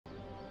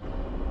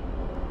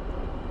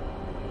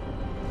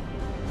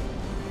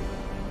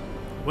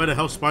Where the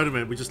hell's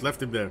Spider-Man? We just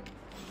left him there.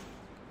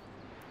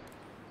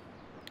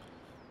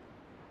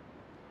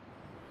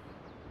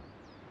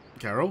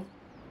 Carol?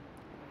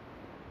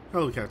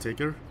 Hello,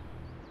 caretaker.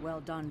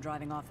 Well done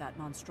driving off that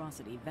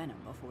monstrosity Venom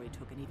before he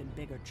took an even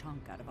bigger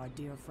chunk out of our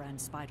dear friend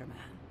Spider-Man.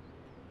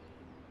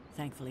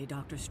 Thankfully,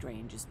 Dr.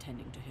 Strange is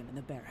tending to him in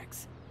the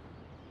barracks.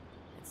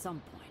 At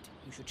some point,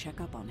 you should check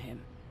up on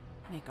him.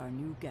 Make our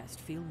new guest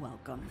feel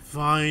welcome.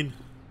 Fine.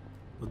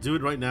 We'll do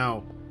it right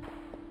now.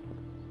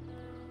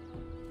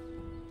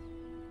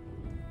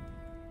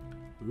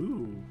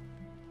 Ooh.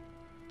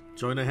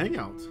 Join a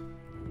hangout.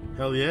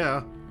 Hell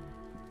yeah.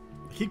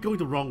 I keep going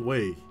the wrong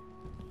way.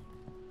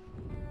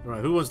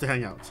 Alright, who wants to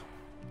hang out?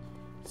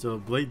 So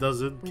Blade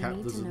doesn't,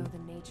 Cat doesn't. We need to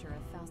know the nature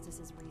of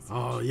Faustus's research.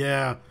 Oh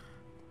yeah.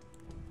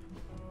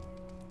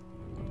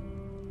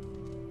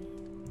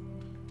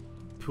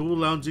 Pool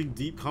lounging,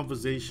 deep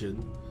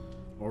conversation,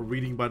 or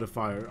reading by the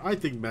fire. I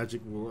think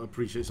Magic will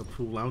appreciate some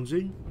pool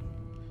lounging.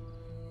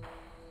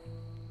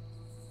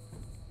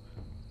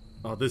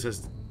 Oh, this has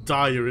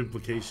dire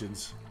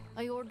implications.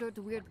 I ordered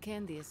weird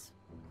candies.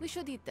 We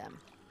should eat them.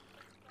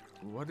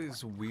 What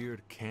is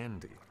weird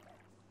candy?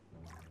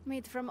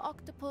 Made from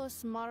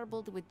octopus,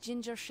 marbled with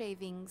ginger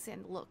shavings,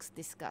 and looks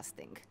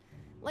disgusting.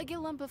 Like a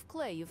lump of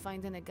clay you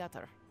find in a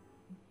gutter.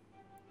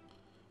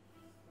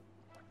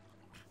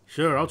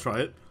 Sure, I'll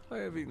try it. I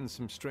have eaten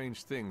some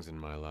strange things in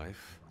my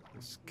life.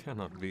 This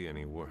cannot be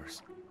any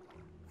worse.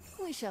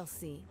 We shall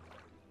see.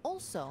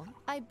 Also,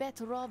 I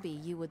bet Robbie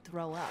you would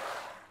throw up.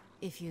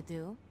 If you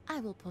do, I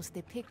will post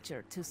a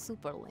picture to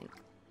Superlink.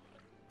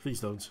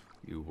 Please don't.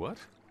 You what?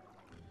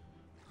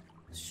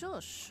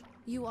 Shush,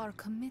 you are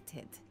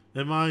committed.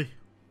 Am I?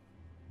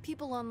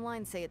 People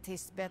online say it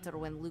tastes better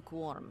when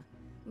lukewarm.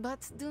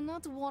 But do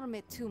not warm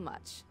it too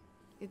much.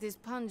 It is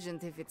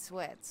pungent if it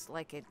sweats,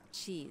 like a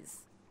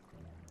cheese.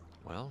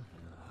 Well,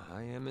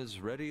 I am as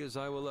ready as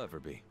I will ever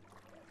be.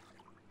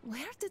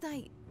 Where did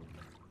I...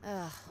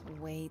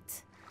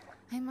 wait.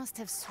 I must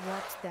have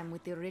swapped them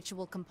with the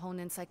ritual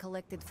components I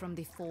collected from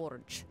the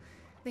forge.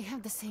 They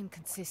have the same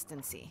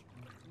consistency.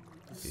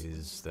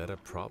 Is that a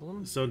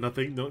problem? So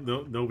nothing,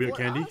 no weird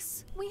candy? For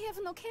us, we have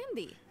no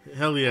candy.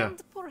 Hell yeah.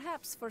 And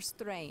perhaps for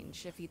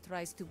Strange, if he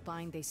tries to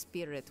bind a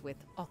spirit with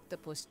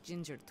octopus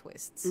ginger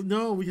twists.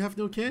 No, we have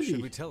no candy.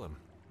 Should we tell him?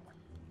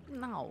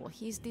 No,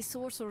 he's the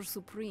Sorcerer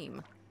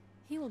Supreme.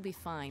 He will be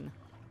fine.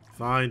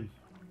 Fine.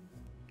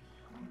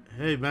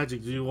 Hey,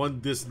 Magic, do you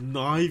want this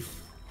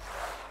knife?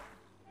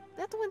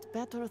 That went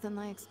better than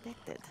I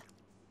expected.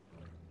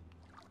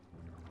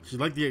 She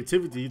liked the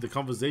activity, the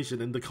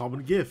conversation, and the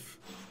common gift.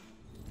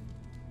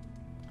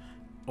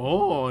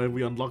 Oh, and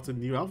we unlocked a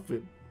new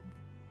outfit.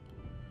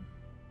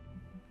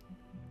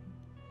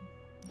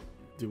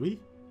 Do we?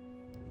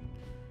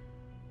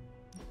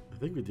 I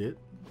think we did.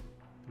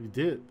 We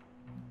did.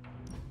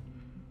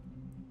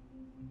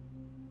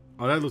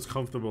 Oh, that looks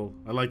comfortable.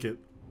 I like it.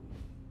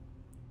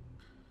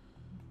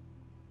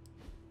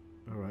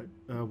 Alright.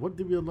 What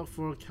did we unlock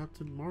for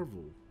Captain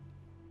Marvel?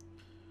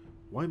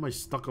 Why am I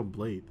stuck on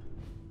Blade?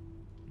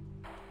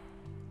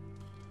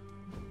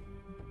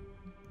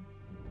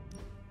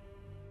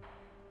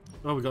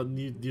 Oh, we got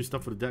new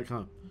stuff for the deck,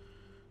 huh?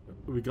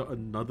 We got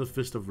another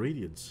Fist of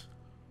Radiance.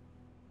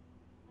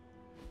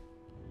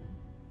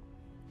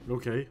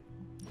 Okay.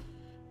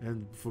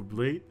 And for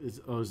Blade,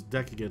 it's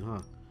deck again,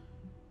 huh?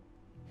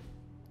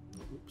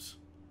 Oops.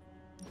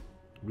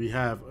 We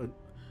have a...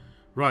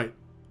 Right.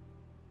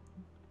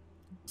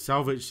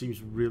 Salvage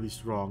seems really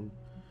strong.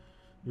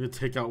 I'm gonna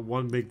take out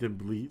one, make them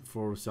bleed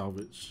for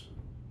salvage.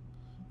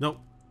 Nope.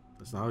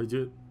 That's not how you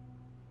do it.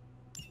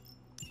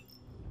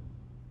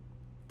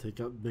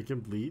 Take out, make him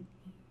bleed.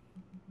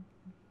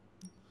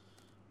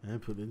 And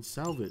put in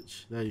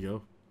salvage. There you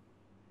go.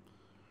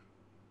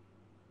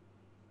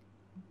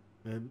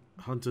 And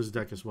Hunter's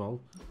deck as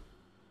well.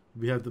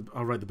 We have the,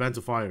 alright, the Bands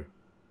of Fire.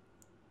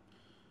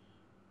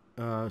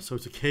 So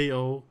it's a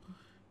KO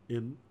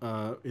in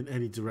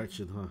any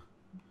direction, huh?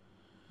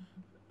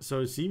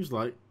 So it seems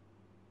like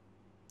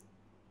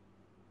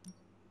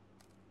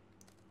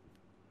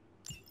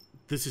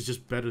this is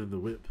just better than the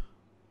whip.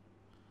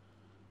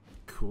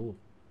 Cool.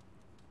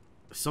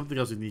 Something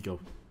else in Nico.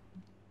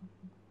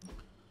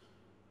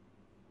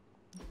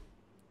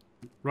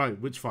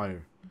 Right,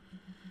 Witchfire.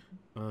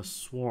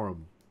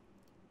 Swarm.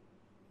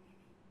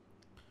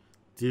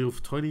 Deal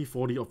 20,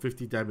 40, or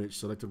 50 damage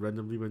selected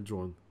randomly when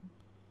drawn.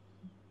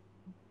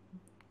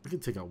 We can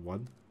take out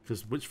one,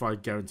 because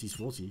Witchfire guarantees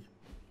 40.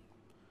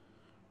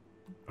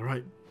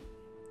 Alright.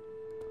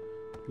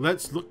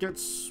 Let's look at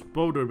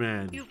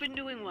Spider-Man. You've been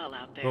doing well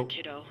out there,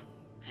 kiddo.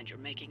 And you're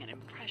making an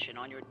impression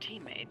on your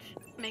teammates.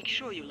 Make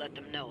sure you let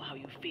them know how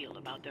you feel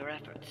about their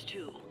efforts,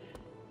 too.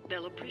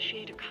 They'll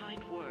appreciate a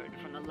kind word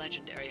from the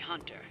legendary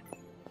Hunter.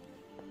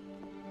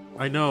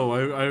 I know,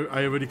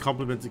 I already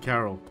complimented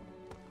Carol.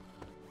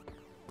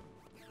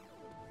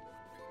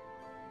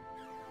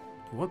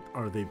 What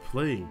are they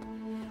playing?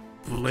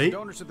 Blade?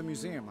 Donors at the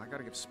museum. I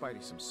gotta give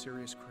Spidey some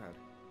serious cred.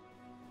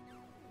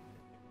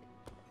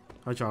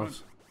 Hi,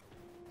 Charles.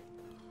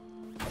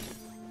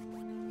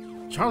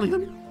 Charlie,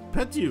 let me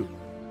pet you.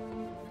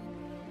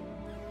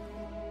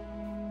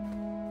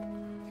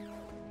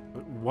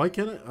 Why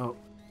can't I? Oh.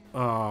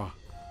 Ah.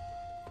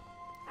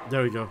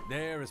 There we go.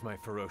 There is my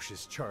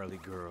ferocious Charlie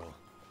girl.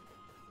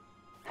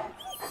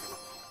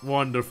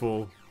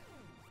 Wonderful.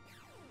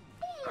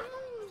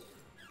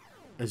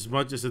 As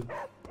much as a...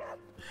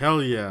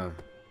 Hell yeah.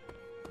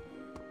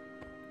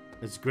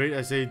 As great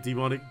as a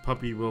demonic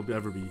puppy will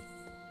ever be.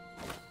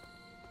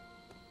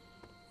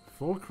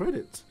 4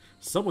 credits.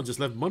 Someone just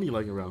left money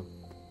lying around.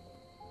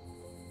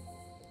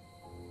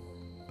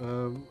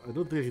 I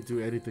don't think I can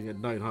do anything at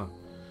night, huh?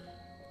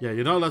 Yeah,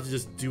 you're not allowed to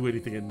just do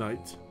anything at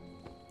night.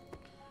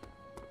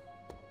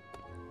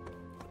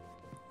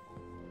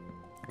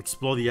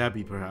 Explore the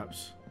Abbey,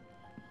 perhaps.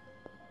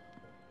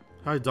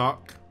 Hi,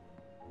 Doc.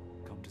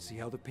 Come to see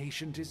how the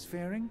patient is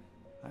faring?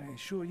 I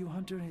assure you,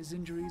 Hunter, his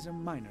injuries are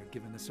minor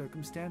given the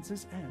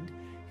circumstances, and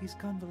he's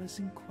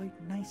convalescing quite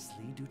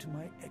nicely due to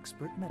my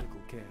expert medical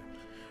care.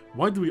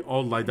 Why do we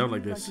all lie down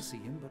like I'd like this? to see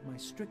him, but my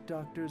strict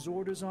doctor's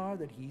orders are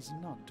that he's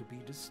not to be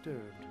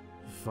disturbed.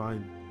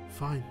 Fine.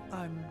 Fine.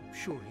 I'm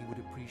sure he would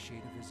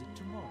appreciate a visit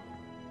tomorrow.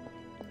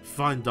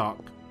 Fine, Doc.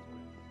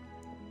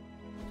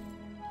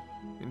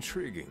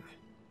 Intriguing.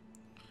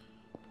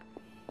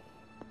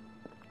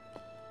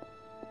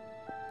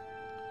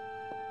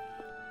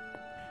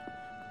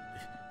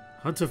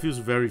 Hunter feels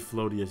very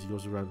floaty as he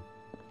goes around.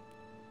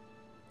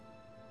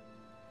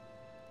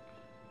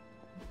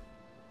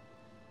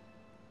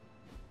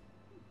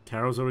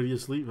 Carol's already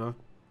asleep, huh?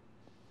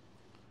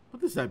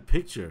 What is that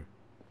picture?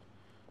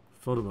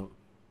 Photo mode.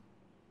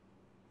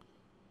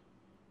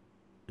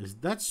 Is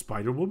that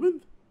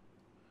Spider-Woman?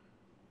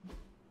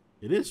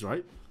 It is,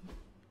 right?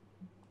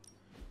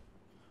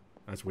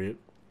 That's weird.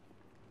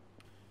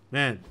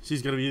 Man,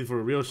 she's gonna be in for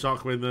a real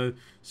shock when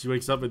she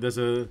wakes up and there's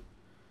a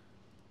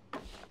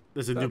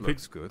new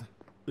looks good.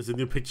 There's a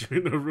new picture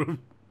in her room.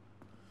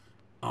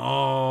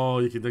 Oh,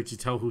 you can actually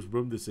tell whose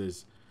room this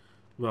is.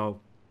 Well,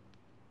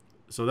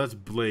 so that's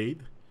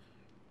Blade.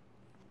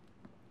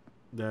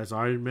 There's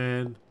Iron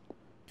Man,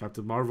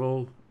 Captain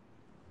Marvel.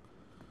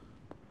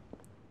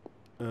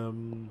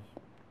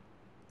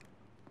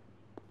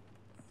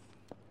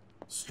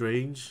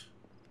 Strange.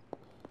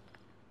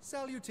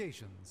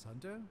 Salutations,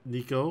 Hunter.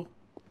 Nico.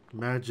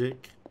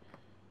 Magic.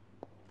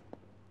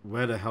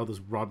 Where the hell does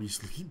Robbie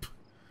sleep?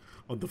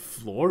 On the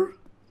floor?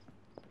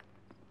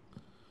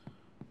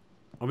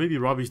 Or maybe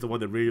Robbie's the one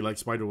that really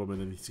likes Spider-Woman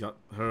and he's got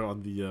her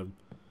on the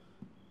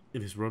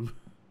in his room.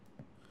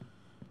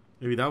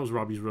 Maybe that was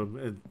Robbie's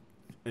room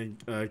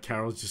and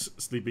Carol's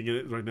just sleeping in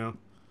it right now.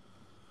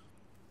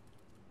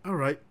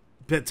 Alright,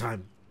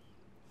 bedtime.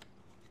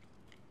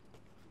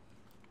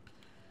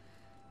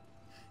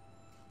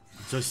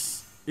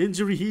 Just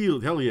injury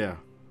healed, hell yeah.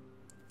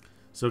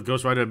 So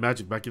Ghost Rider and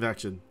Magic back in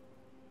action.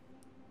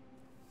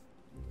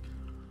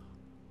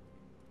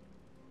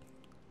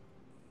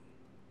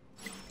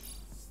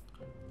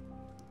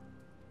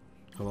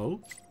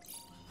 Hello?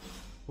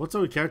 What's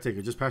our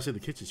caretaker? Just passing the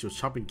kitchen. She was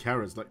chopping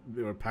carrots like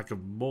they were a pack of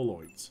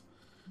moloids.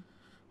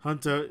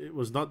 Hunter, it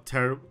was not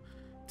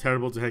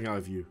terrible to hang out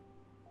with you.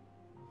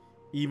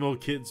 Emo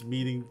kids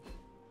meeting.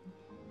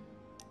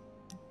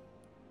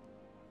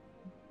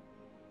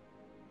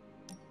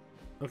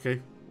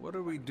 Okay. What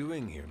are we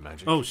doing here,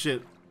 Magic? Oh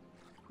shit.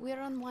 We're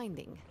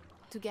unwinding.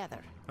 Together.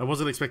 I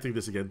wasn't expecting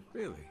this again.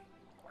 Really?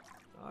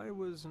 I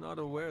was not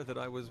aware that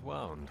I was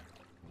wound.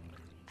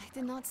 I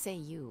did not say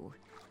you.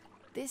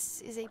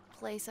 This is a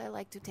place I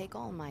like to take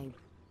all my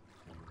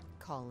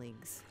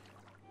colleagues.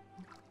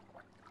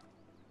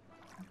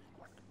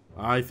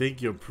 I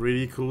think you're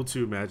pretty cool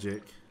too,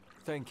 Magic.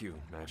 Thank you,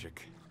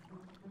 Magic.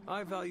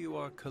 I value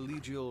our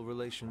collegial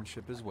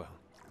relationship as well.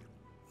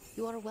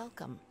 You are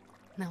welcome.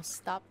 Now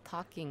stop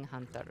talking,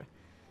 Hunter.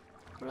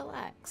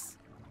 Relax.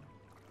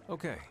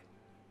 Okay.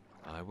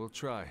 I will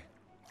try.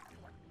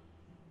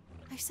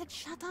 I said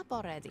shut up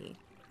already.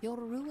 You're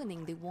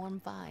ruining the warm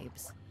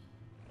vibes.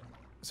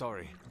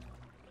 Sorry.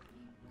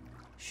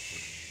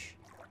 Shh.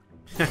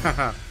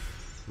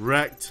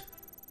 Wrecked.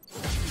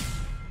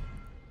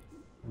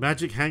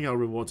 Magic Hangout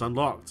rewards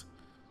unlocked.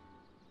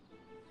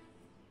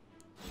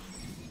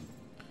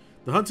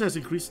 The hunter has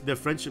increased their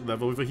friendship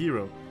level with a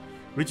hero.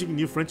 Reaching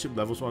new friendship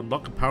levels will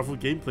unlock a powerful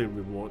gameplay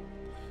reward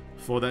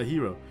for that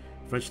hero.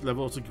 Friendship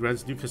level also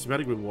grants new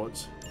cosmetic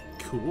rewards.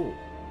 Cool.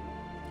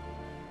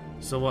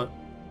 So what?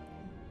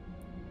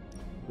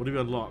 What do we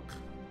unlock?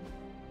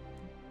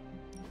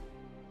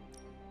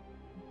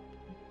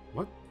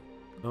 What?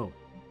 Oh.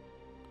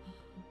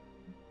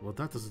 Well,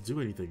 that doesn't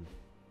do anything.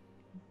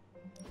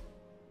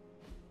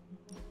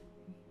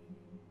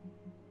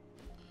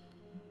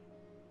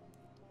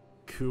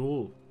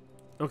 Cool.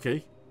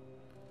 Okay.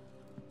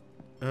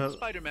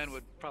 Spider-Man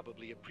would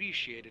probably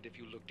appreciate it if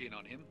you looked in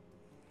on him.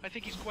 I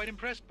think he's quite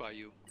impressed by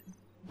you.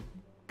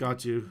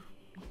 Got you.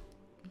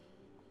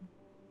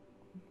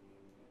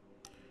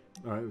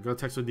 Alright, we got a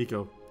text with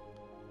Nico.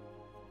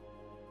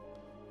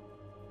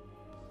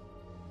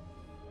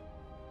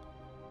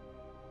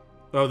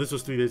 Oh, this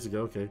was 3 days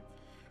ago, okay.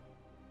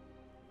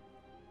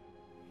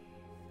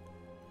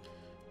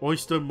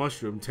 Oyster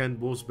mushroom, 10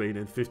 wolfsbane,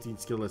 and 15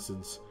 skill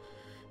lessons.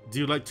 Do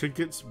you like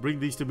trinkets? Bring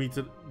this to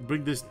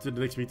the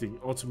next meeting,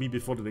 or to me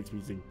before the next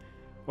meeting.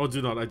 Or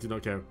do not, I do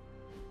not care.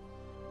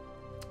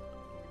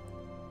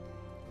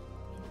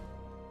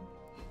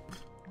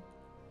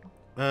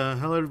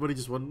 Hello everybody,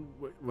 just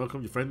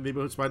welcome your friend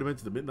neighborhood Spider-Man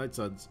to the Midnight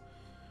Suns.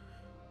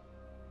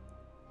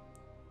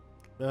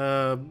 You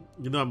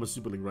know I'm a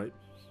superling, right?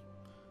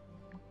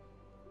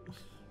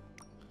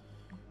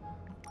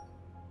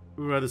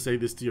 We'd rather say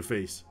this to your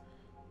face.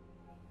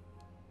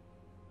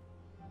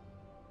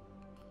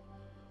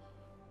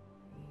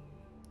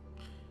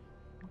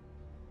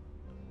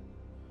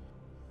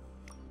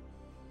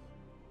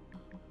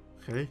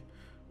 Okay.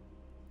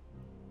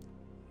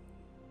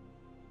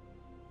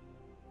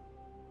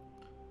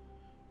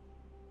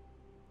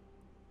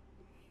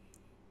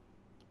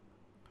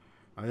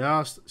 I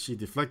asked, she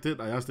deflected.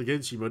 I asked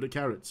again, she murdered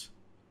carrots.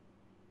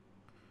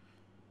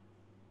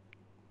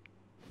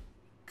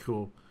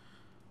 Cool.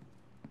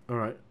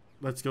 Alright,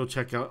 let's go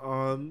check out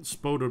on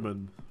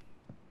Spoderman.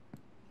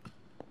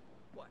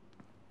 What?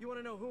 You want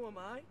to know who am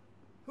I?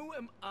 Who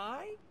am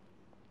I?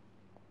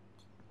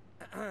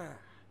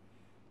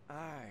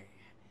 I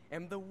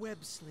am the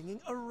web-slinging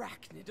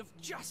arachnid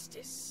of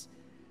justice.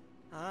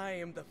 I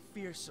am the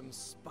fearsome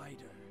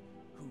spider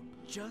who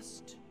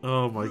just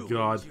ruined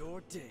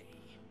your day.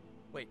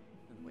 Wait.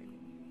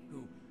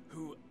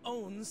 Who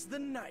owns the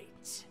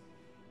night?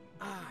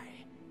 I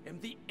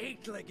am the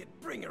eight-legged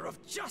bringer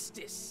of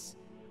justice.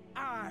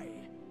 I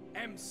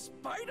am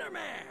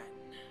Spider-Man.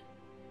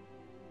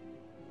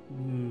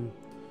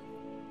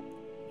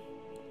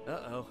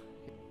 Uh-oh.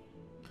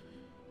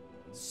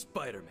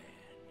 Spider-Man.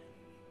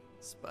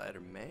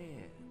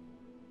 Spider-Man.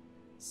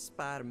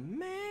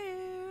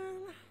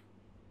 Spider-Man.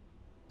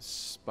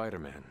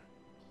 Spider-Man.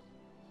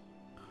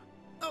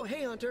 Oh,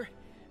 hey, Hunter.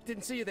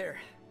 Didn't see you there.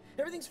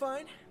 Everything's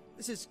fine.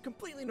 This is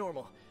completely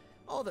normal.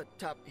 All the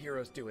top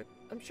heroes do it,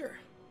 I'm sure.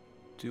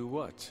 Do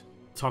what?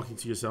 Talking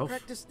to yourself?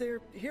 Practice their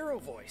hero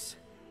voice.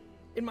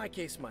 In my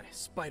case, my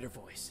spider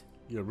voice.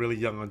 You're really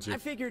young, aren't you? I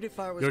figured if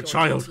I was You're a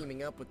child.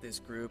 teaming up with this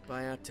group,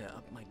 I ought to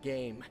up my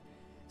game.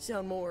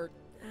 Sound more,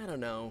 I don't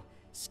know,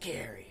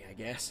 scary, I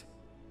guess.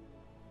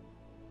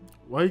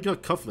 Why you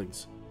got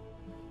cufflinks?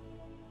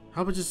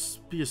 How about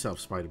just be yourself,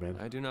 Spider-Man?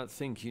 I do not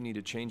think you need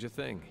to change a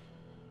thing,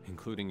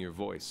 including your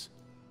voice.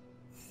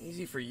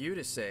 Easy for you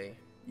to say.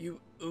 You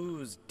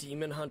ooze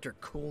demon hunter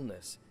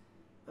coolness.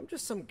 I'm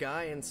just some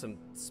guy in some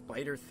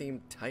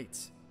spider-themed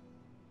tights.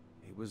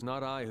 It was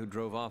not I who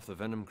drove off the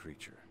venom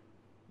creature.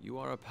 You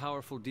are a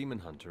powerful demon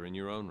hunter in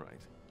your own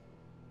right.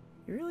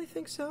 You really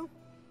think so?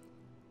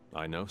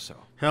 I know so.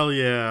 Hell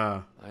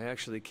yeah. I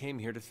actually came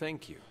here to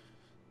thank you.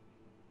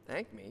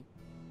 Thank me?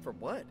 For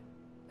what?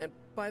 And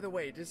by the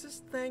way, does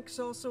this thanks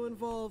also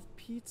involve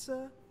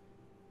pizza?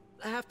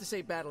 I have to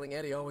say battling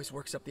Eddie always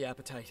works up the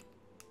appetite.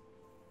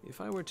 If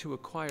I were to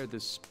acquire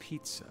this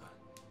pizza,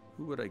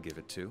 who would I give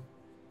it to?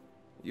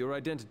 Your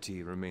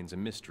identity remains a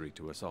mystery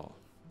to us all.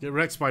 Get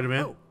wrecked,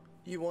 Spider-Man. Oh,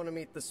 you want to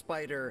meet the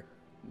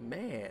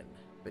Spider-Man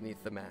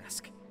beneath the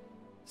mask?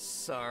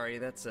 Sorry,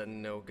 that's a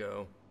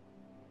no-go.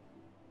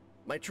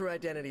 My true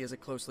identity is a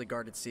closely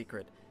guarded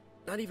secret.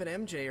 Not even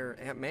MJ or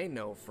Aunt May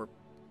know for...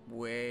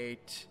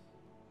 Wait.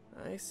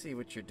 I see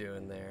what you're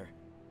doing there.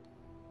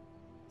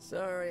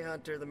 Sorry,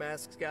 Hunter, the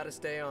mask's gotta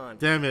stay on.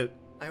 Damn it.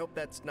 I hope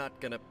that's not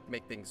gonna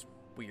make things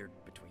weird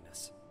between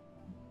us.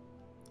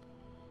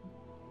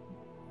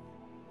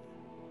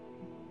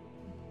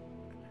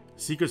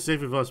 Secret safe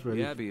with us, The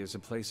buddy. Abbey is a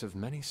place of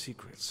many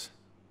secrets.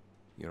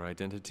 Your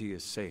identity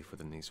is safe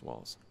within these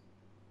walls.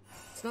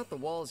 It's not the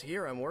walls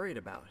here I'm worried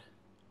about.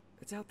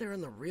 It's out there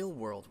in the real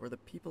world where the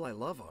people I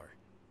love are.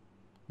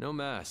 No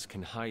mask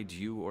can hide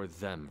you or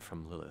them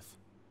from Lilith.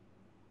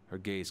 Her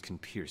gaze can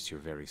pierce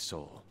your very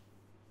soul.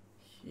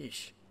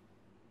 Yeesh.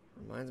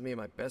 Reminds me of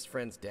my best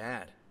friend's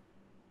dad.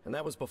 And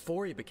that was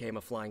before he became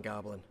a flying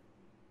goblin.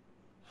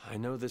 I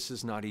know this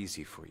is not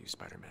easy for you,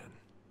 Spider-Man.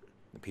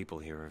 The people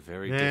here are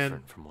very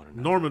different from one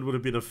another. Norman would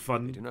have been a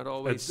fun They do not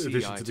always see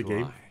addition eye to the to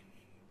game. eye.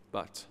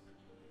 But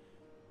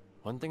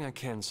one thing I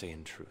can say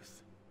in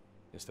truth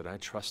is that I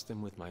trust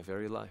them with my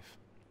very life.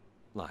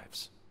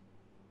 Lives.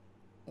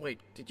 Wait,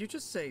 did you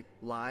just say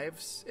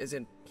lives, as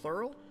in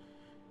plural?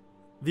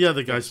 The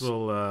other guys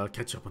will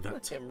catch up on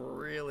that. I'm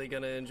really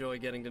gonna enjoy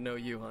getting to know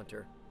you,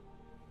 Hunter.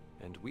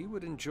 And we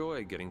would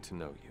enjoy getting to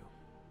know you.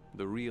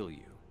 The real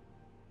you.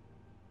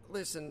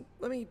 Listen,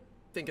 let me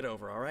think it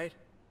over, alright?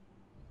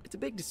 It's a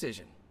big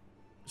decision.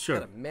 Sure.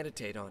 Gotta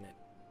meditate on it.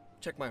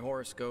 Check my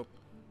horoscope.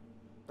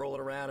 Roll it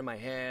around in my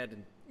head,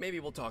 and maybe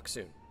we'll talk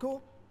soon.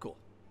 Cool? Cool.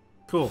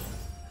 Cool.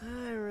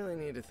 I really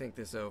need to think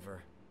this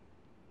over.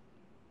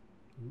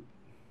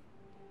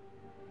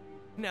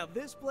 Now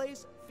this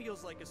place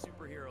feels like a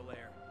superhero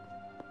lair.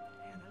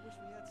 Man, I wish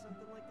we had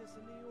something like this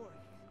in New York.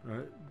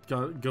 Alright,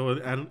 gotta go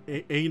and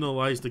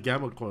analyze the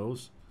gamma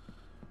coils.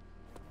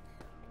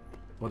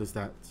 What is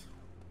that?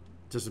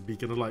 Just a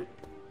beacon of light.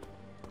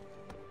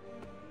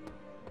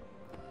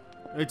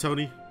 Hey,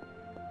 Tony.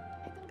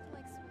 I don't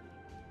like swimming.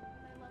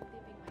 I love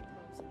dipping my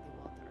toes in the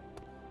water.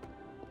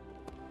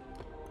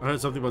 I heard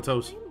something about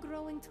toes. I'm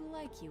growing to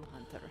like you,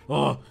 Hunter.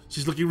 Oh,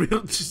 she's looking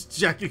real. She's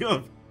jacking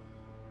up.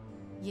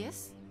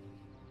 Yes?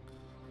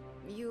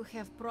 You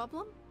have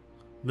problem?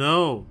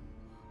 No.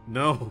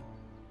 No.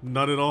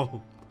 Not at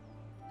all.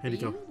 Here you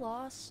go. You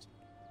lost?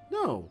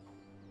 No.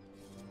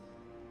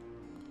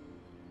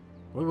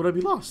 Why would I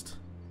be lost?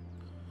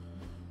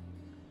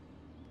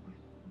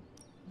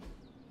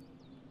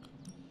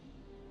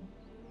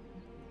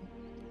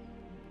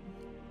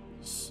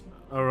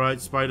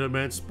 Alright,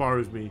 Spider-Man, spar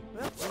with me.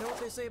 Well, you know what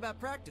they say about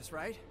practice,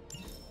 right?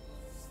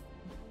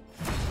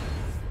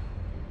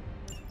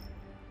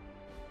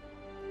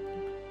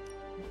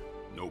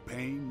 No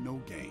pain,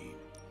 no gain.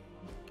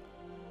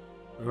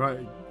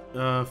 Alright,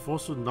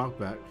 forceful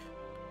knockback.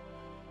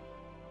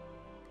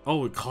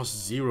 Oh, it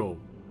costs 0.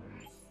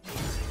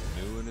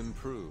 New and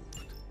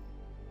improved.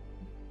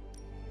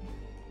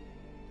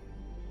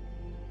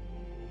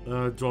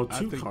 Draw 2 I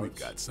think cards. we've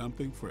got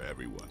something for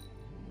everyone.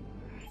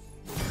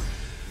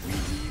 We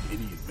need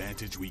any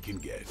advantage we can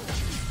get.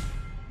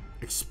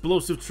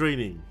 Explosive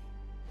training.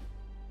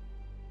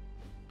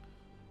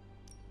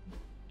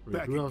 Wait,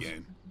 Back who else?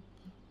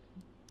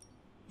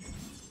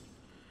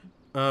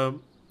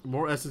 again.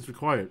 More essence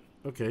required.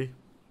 Okay.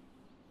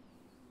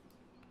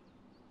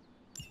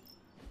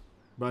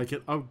 But I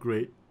can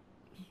upgrade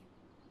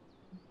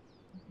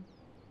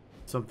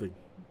something.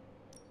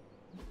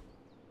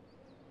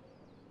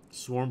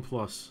 Swarm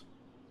plus.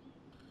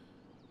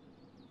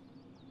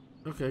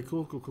 Okay,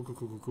 cool.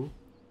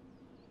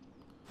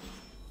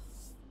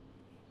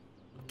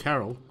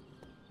 Carol.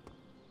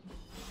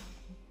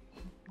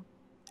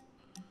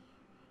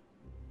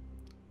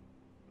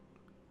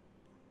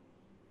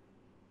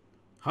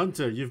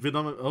 Hunter, you've been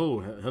on my... Oh,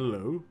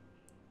 hello.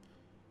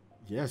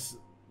 Yes.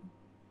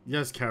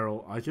 Yes,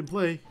 Carol, I can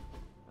play.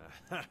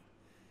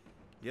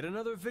 Yet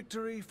another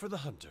victory for the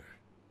hunter.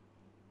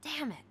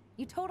 Damn it.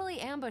 You totally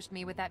ambushed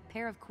me with that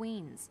pair of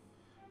queens.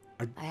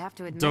 I have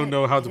to admit, don't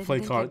know how I to didn't play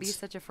think you'd be cards.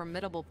 such a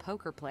formidable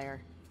poker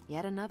player.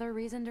 Yet another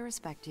reason to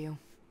respect you.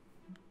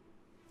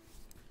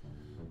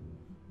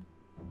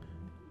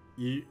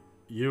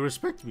 You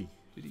respect me.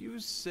 Did you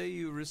say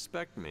you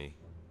respect me?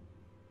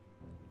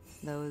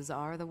 Those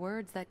are the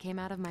words that came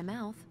out of my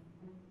mouth.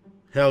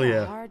 Hell You're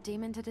a yeah. hard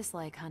demon to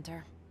dislike,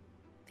 Hunter.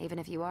 Even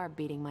if you are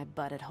beating my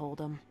butt at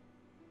Hold'em.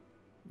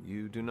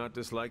 You do not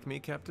dislike me,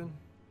 Captain?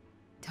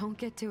 Don't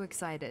get too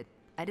excited.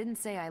 I didn't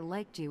say I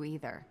liked you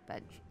either,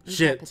 but you've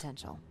Shit. got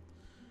potential.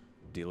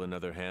 Deal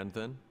another hand,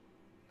 then?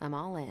 I'm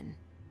all in.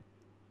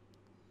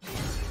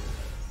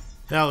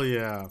 Hell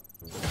yeah.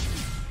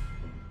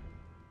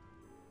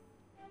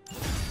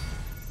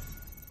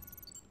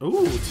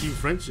 Ooh, team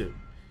friendship.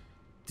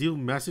 Deal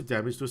massive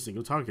damage to a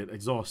single target.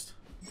 Exhaust.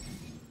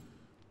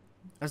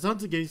 As the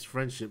hunter gains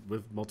friendship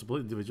with multiple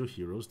individual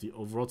heroes, the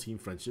overall team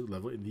friendship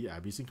level in the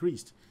Abbey is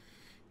increased,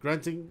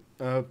 granting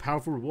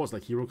powerful rewards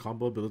like hero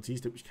combo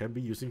abilities which can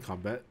be used in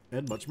combat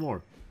and much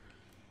more.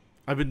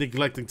 I've been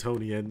neglecting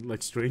Tony and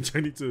like Strange. I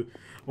need to,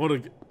 I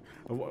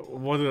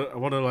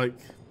want to like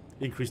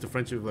increase the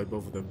friendship with like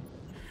both of them.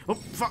 Oh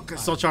fuck! I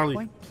saw Charlie.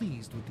 Quite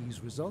pleased with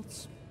these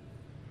results.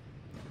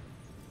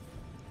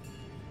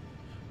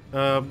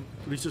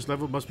 Research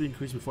level must be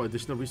increased before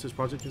additional research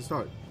project can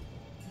start.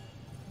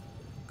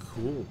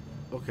 Cool.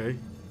 Okay.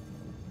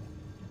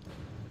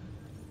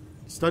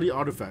 Study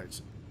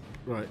artifacts.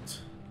 Right.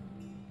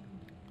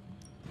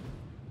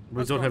 We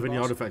How's it don't have going, any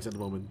boss? artifacts at the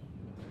moment.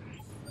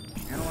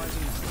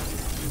 Analyzing.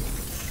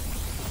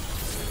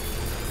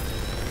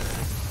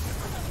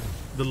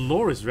 The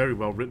lore is very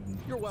well written.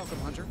 You're welcome,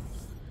 Hunter.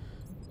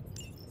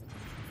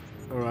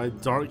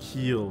 Alright, Dark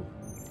Heal.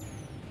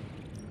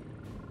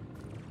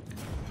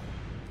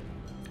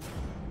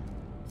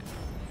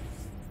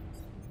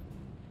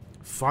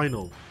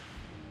 Final.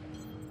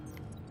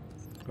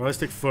 Alright, let's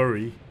take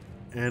Furry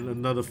and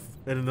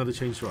another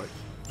Chain Strike.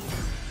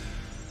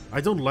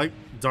 I don't like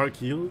Dark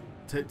Heal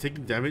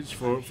taking damage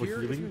for Here if you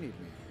healing. need me.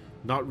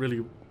 Not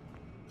really.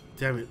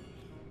 Damn it.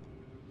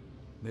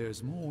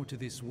 There's more to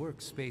this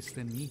workspace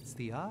than meets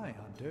the eye,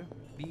 Hunter.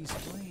 These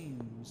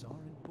flames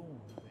aren't born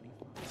of any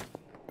fire.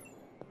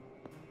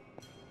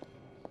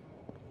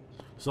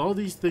 So all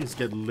these things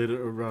get littered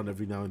around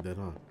every now and then,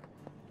 huh?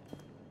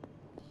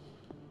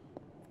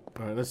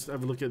 Alright, let's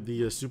have a look at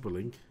the Super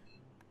Link.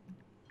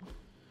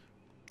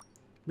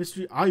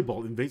 Mystery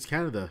eyeball invades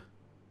Canada.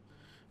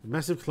 A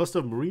massive cluster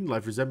of marine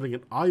life resembling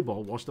an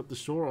eyeball washed up the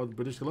shore on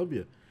British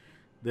Columbia.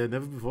 There are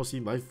never before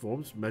seen life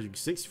forms measuring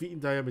 6 feet in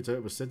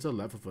diameter with center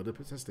lab for further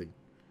testing.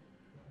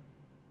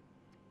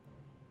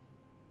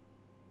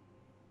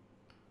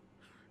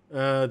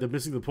 They're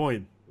missing the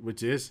point,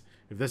 which is,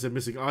 if there's a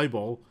missing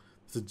eyeball,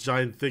 it's a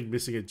giant thing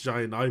missing a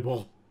giant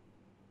eyeball.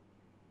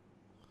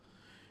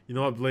 You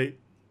know what, Blade?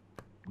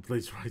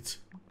 Blade's right.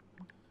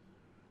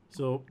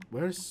 So,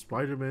 where's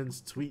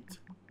Spider-Man's tweet?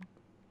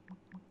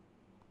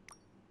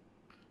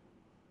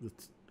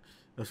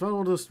 I found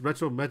one of those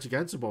retro magic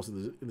answer balls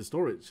in the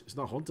storage. It's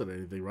not haunted or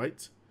anything,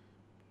 right?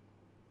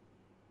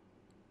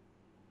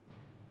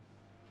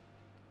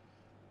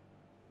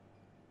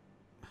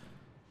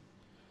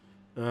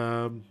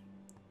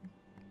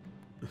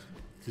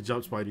 Good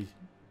job, Spidey.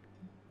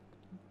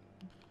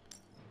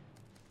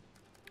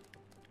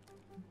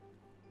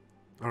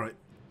 Alright.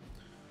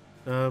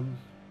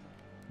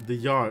 The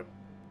yard.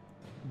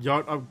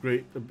 Yard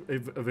upgrade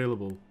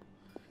available.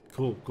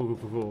 Cool.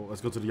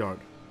 Let's go to the yard.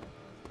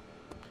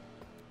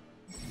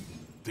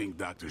 Think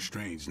Dr.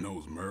 Strange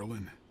knows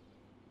Merlin?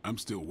 I'm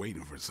still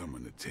waiting for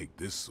someone to take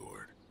this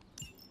sword.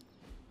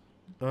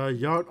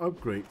 Yard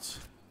upgrades.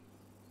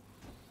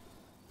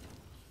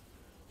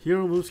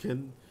 Hero moves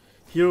can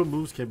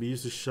be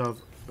used to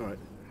shove. Alright.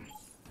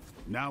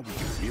 Now we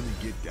can really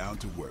get down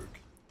to work.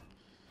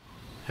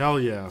 Hell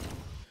yeah.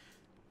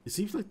 It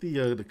seems like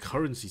the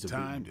currencies are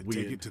time to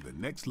weird. take it to the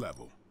next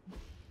level.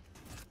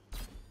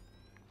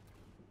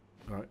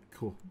 Alright,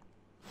 cool.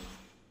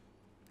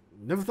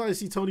 Never thought I'd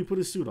see Tony put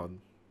his suit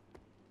on.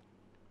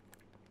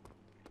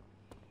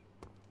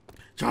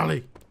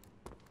 Charlie!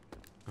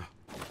 Ah.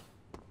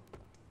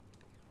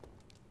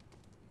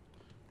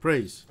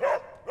 Praise.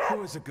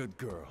 Who is a good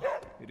girl?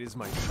 It is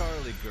my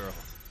Charlie girl.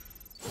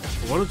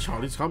 One of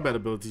Charlie's combat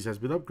abilities has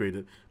been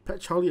upgraded.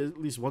 Pet Charlie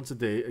at least once a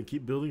day and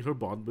keep building her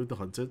bond with the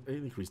hunter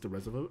and increase the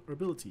rest of her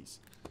abilities.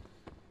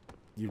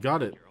 You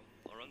got it.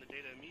 I'll run the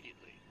data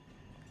immediately.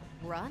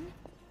 Run?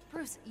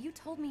 Bruce, you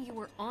told me you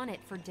were on it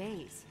for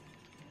days.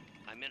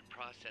 I meant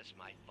process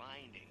my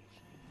findings.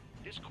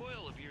 This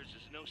coil of yours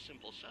is no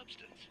simple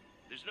substance.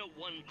 There's no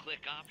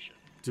one-click option.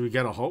 Do we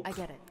get a Hulk? I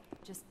get it.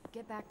 Just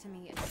get back to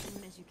me as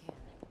soon as you can.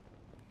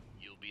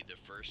 You'll be the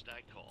first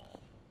I call.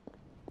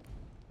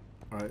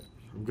 Alright,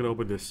 I'm gonna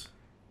open this.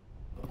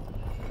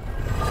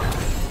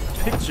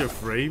 Picture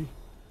frame.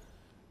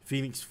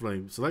 Phoenix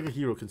Flame. Select a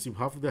hero, consume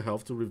half of their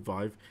health to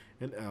revive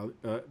an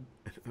I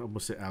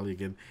almost said ally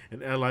again.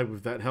 An ally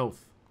with that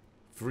health.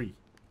 Free.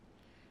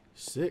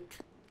 Sick.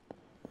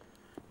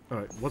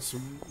 Alright,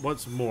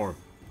 what's more?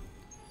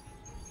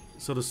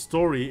 So the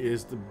story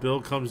is the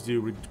bill comes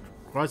due,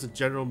 requires a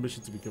general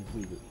mission to be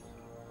completed.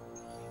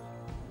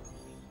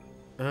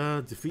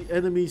 Defeat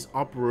enemies,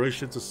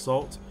 operations,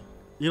 assault.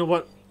 You know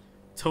what?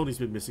 Tony's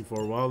been missing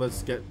for a while.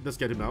 Let's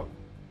get him out.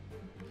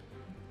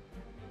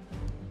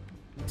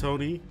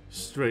 Tony,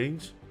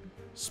 Strange,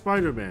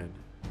 Spider-Man,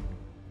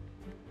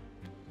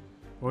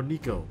 or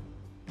Nico.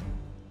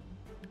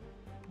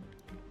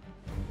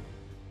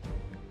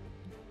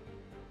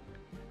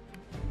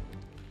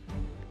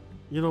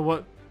 You know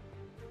what?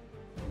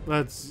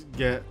 Let's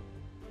get...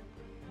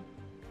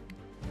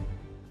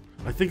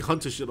 I think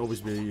Hunter should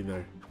always be in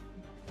there.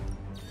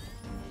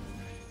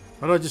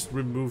 How do I just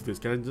remove this?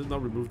 Can I just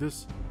not remove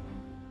this?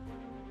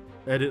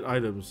 Edit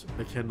items.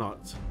 I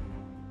cannot.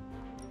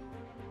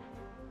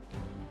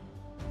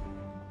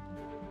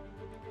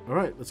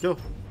 Alright, let's go.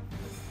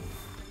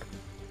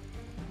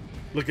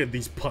 Look at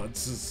these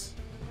puns.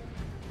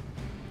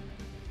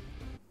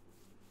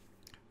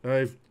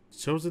 I've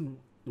chosen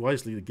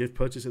wisely the gift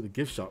purchase at the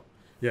gift shop.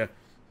 Yeah.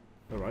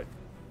 Alright.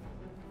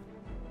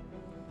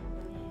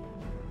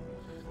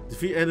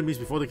 Defeat enemies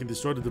before they can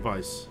destroy the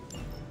device.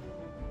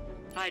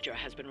 Hydra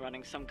has been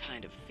running some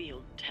kind of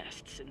field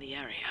tests in the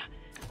area,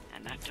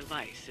 and that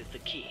device is the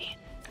key.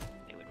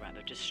 They would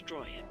rather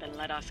destroy it than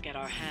let us get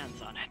our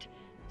hands on it,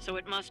 so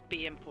it must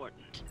be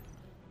important.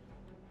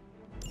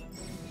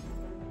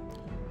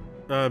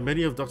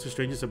 Many of Doctor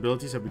Strange's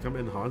abilities have become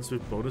enhanced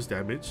with bonus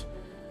damage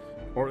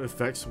or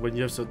effects when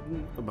you have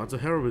certain amounts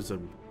of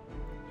heroism.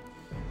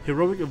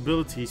 Heroic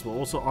abilities will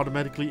also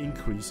automatically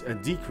increase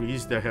and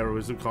decrease their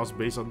heroism cost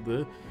based on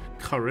the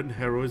current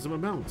heroism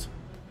amount.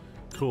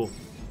 Cool.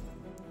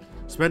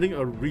 Spending a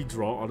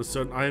redraw on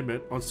certain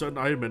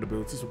Iron Man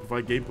abilities will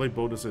provide gameplay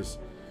bonuses.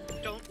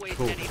 Don't waste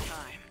any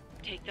time.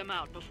 Take them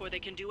out before they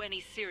can do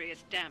any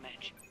serious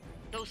damage.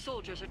 Those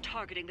soldiers are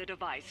targeting the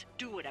device.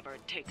 Do whatever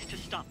it takes to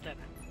stop them.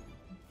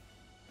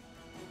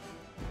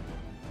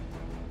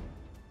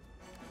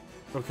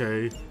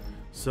 Okay,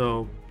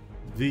 so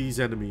these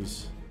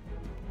enemies.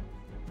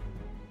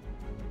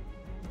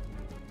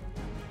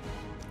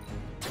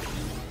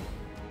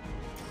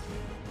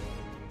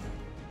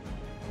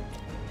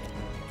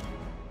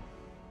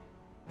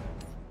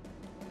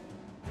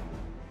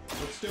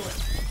 Let's do it.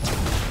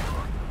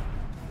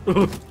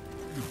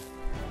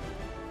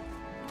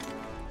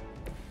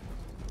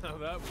 Now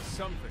that was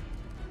something.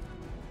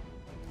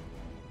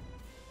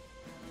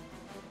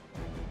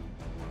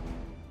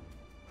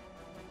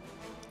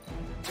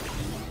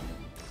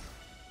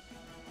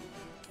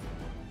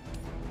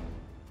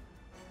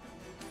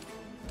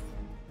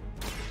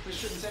 This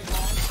shouldn't take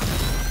long.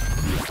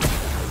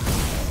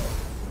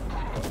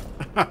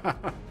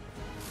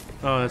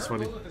 Oh, that's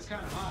funny. Lilith is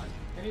kind of hot.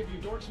 Any of you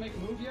dorks make a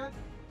move yet?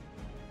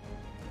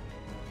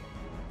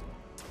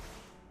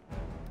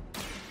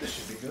 This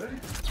should be good.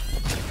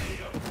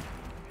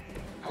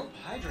 I hope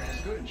Hydra has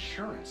good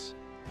insurance.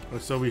 Oh,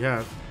 so we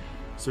have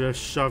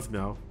shoved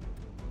now.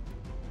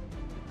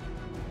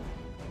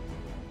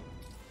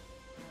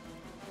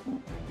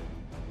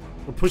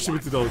 We'll push him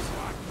into those.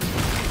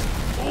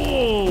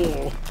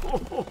 Oh! I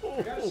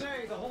gotta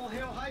say, the whole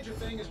Hail Hydra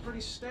thing is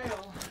pretty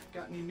stale.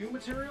 Got any new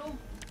material?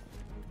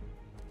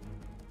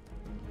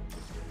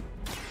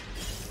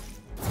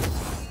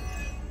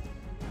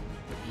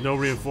 No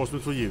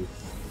reinforcements for you.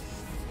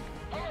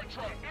 I'll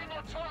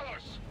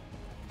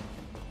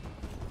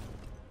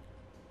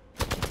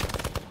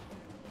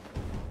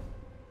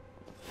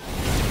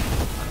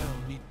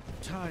need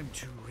time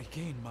to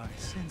regain my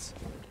sense.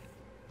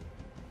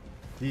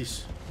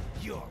 Yeesh.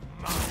 You're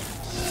mine.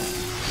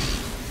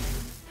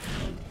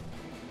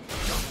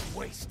 Don't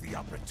waste the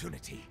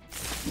opportunity.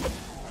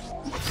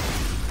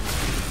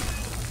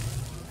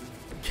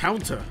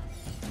 Counter.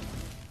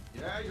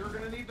 Yeah, you're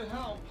gonna need the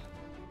help.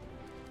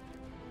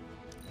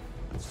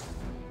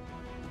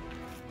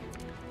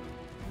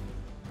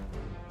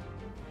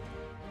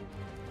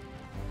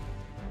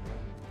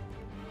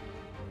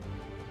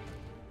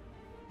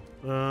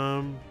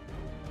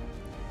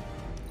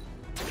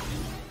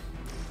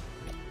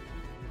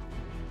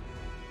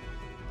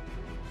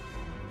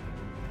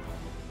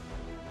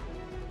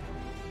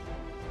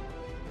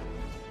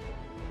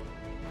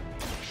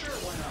 Sure,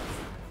 why not?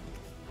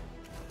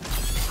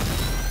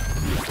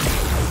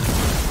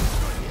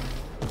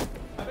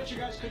 I bet you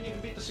guys couldn't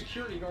even beat the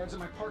security guards in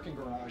my parking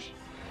garage.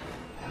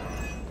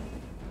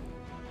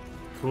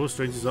 Cool,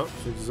 Strange is up,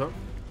 Strange is up.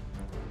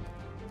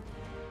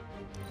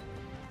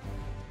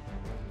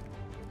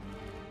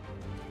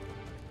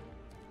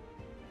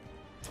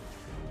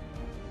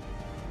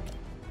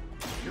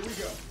 Here we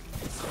go.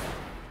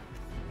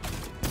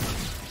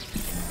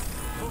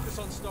 Focus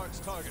on Stark's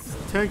target.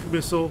 Tank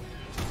missile.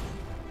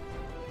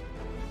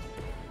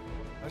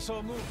 I saw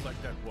a move like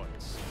that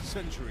once,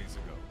 centuries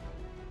ago.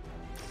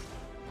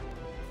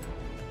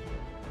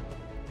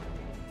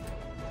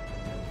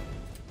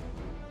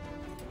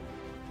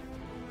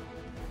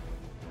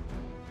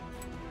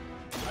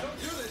 I don't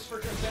do this for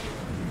just anyone.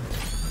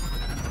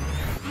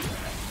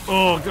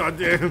 Oh,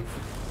 goddamn.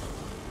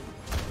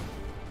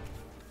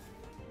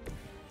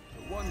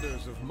 The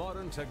wonders of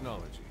modern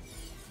technology.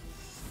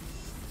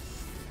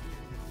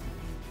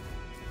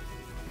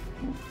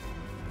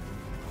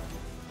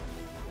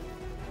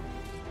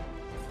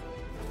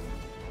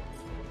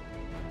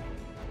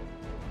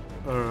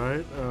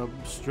 Alright,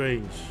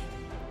 Strange.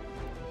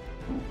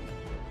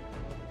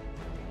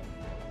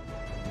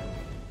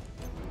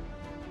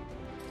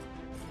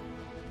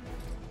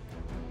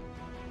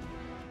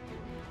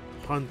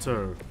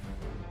 Hunter.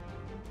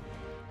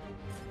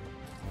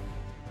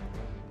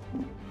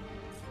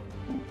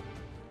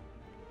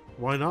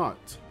 Why not?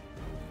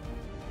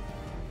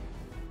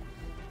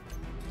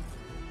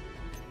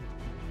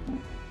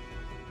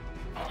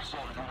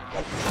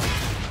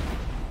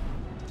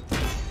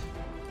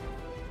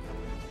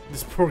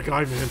 This poor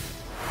guy, man.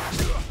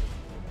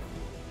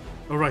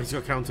 Alright, he's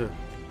got counter.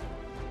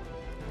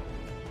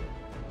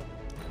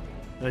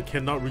 I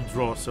cannot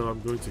redraw, so I'm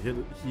going to hit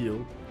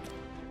heal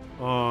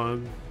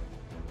on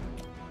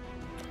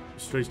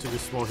Strange. Took a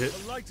small hit.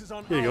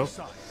 Here you go.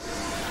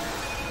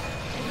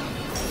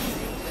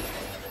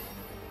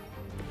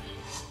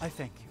 I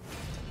thank you.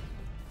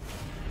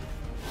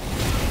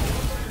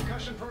 What's the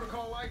concussion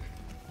protocol like?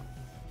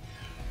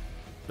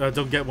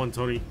 Don't get one,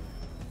 Tony.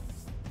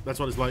 That's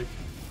what it's like.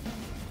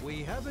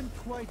 We haven't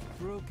quite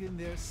broken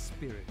their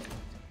spirit.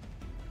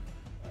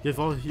 Give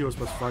all heroes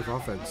 +5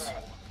 offense.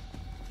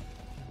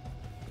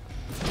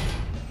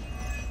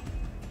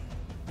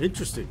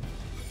 Interesting.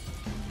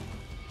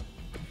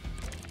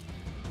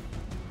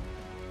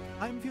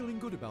 I'm feeling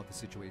good about the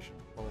situation,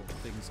 all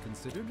things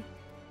considered.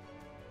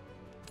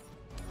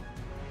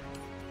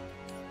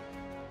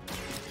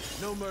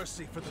 No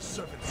mercy for the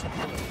servants of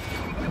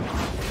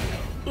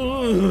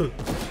Ugh.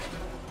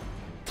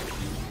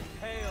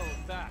 Hail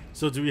that.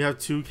 So do we have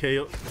 2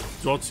 KO?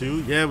 Draw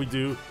 2? Yeah, we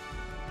do.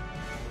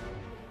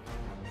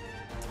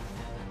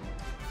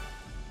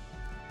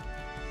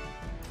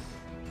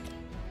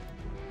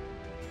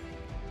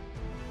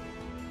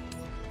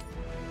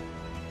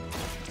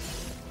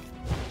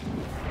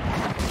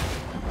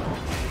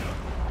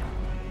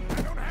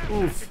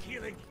 Oof.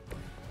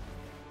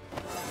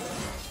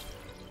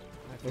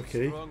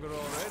 Okay.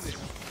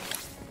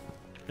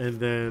 And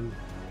then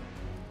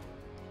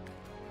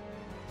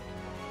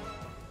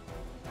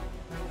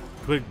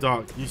quick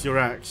Doc, use your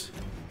axe.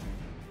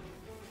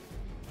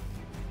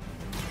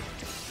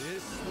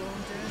 This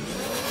won't end.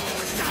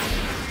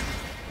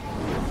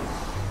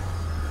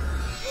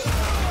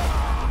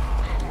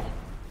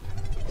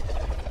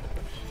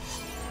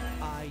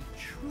 I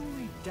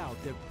truly doubt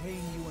they're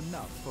paying you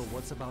enough for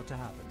what's about to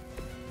happen.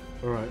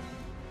 Alright.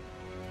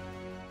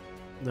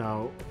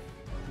 Now,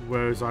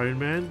 where's Iron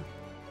Man?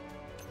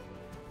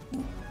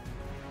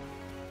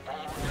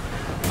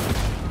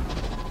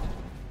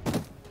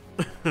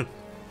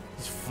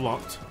 He's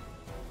flopped.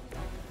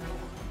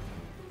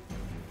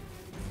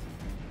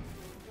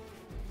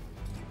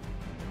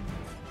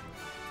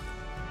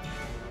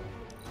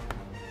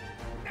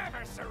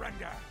 Never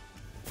surrender.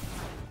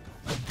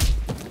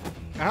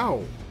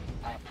 Ow!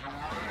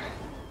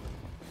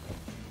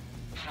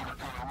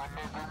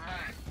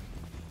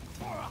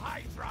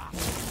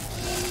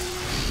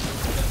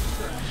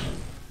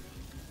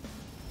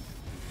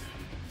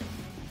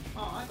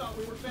 Oh, I thought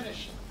we were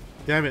finished.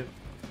 Damn it.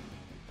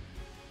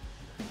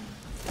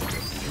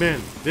 Man,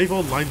 they've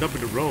all lined up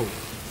in a row.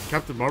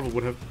 Captain Marvel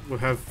would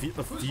have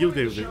a field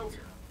day with it.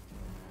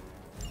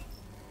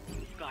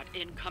 We've got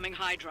incoming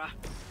Hydra.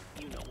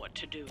 You know what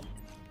to do.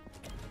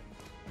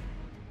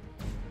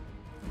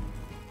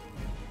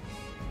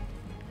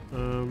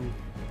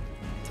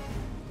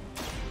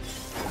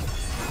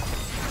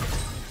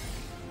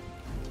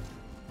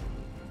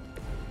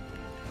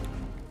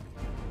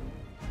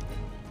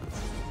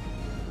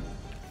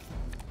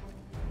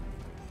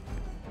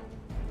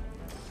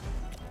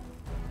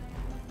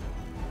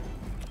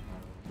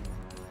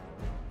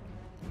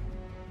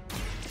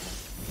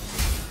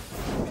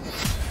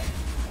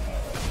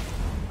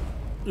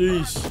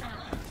 Eesh.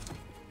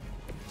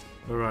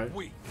 All right.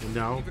 And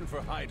now. Even for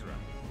Hydra.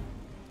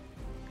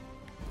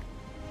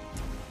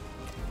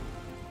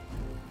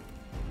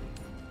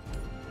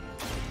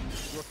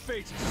 Your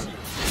fate is sealed.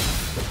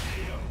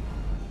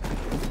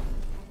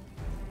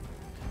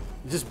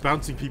 He's just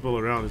bouncing people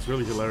around. It's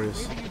really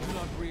hilarious. Maybe you do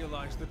not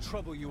realize the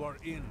trouble you are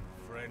in,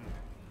 friend.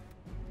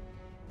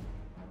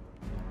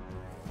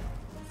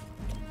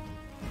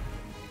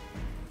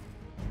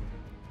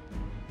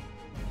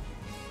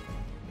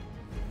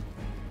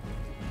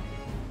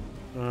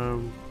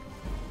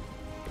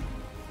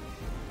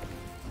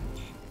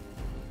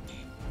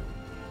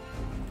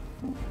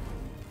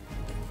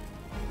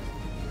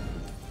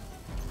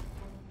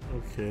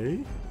 Okay.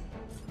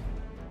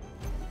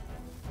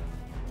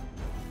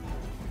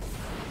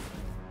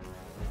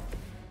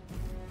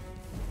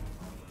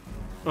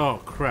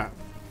 Oh, crap.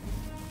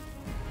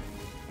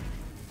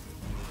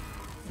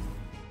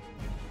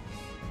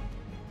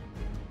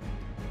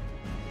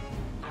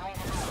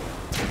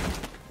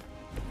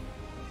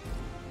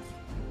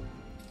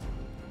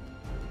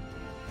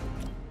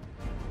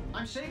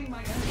 I'm saving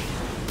my energy.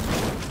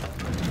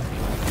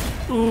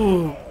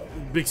 Ooh,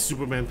 big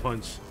Superman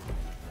punch.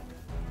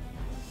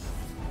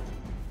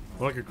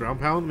 Or like a ground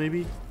pound,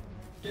 maybe?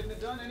 Getting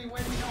it done any way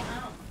we know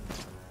how.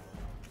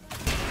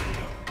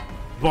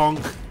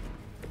 Bonk.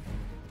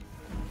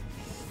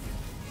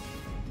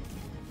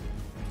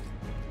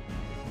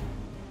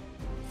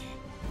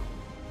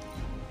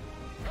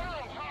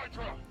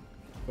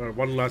 Alright,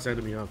 one last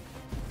enemy, huh?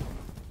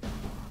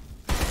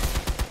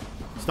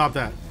 Stop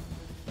that.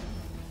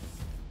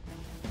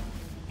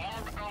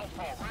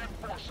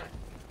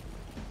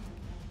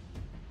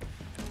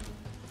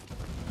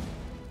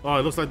 Oh,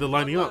 it looks like they're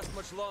lining up. Not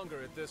much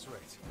longer at this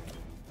rate.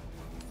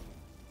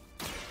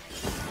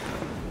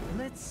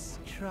 Let's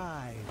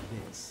try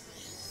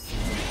this.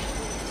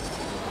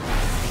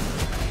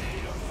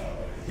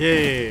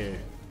 Yeah.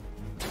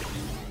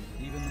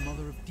 Even the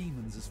mother of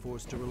demons is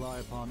forced to rely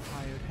upon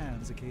hired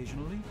hands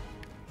occasionally.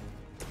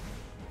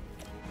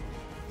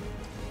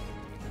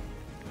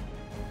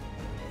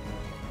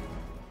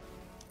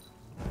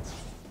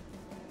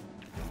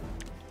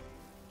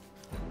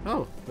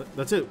 Oh,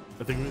 that's it.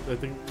 I think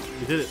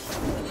we did it.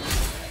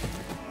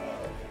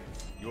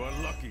 You are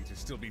lucky to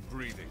still be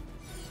breathing.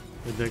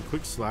 And then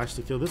quick slash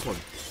to kill this one.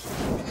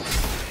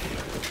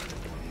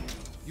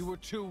 You were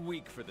too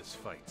weak for this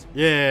fight.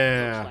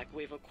 Yeah. Looks like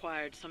we've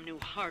acquired some new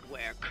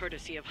hardware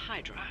courtesy of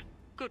Hydra.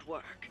 Good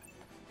work.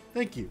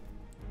 Thank you.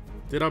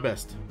 Did our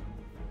best.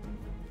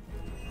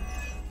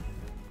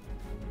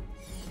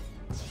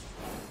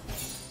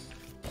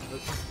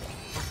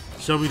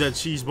 Show me that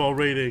cheeseball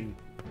rating.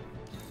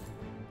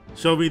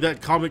 Show me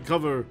that comic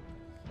cover.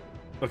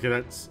 Okay,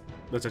 that's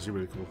actually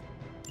really cool.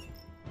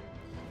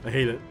 I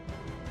hate it.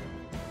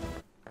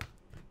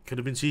 Could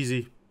have been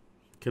cheesy.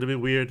 Could have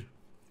been weird.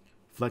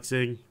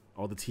 Flexing.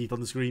 All the teeth on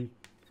the screen.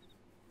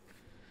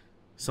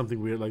 Something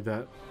weird like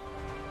that.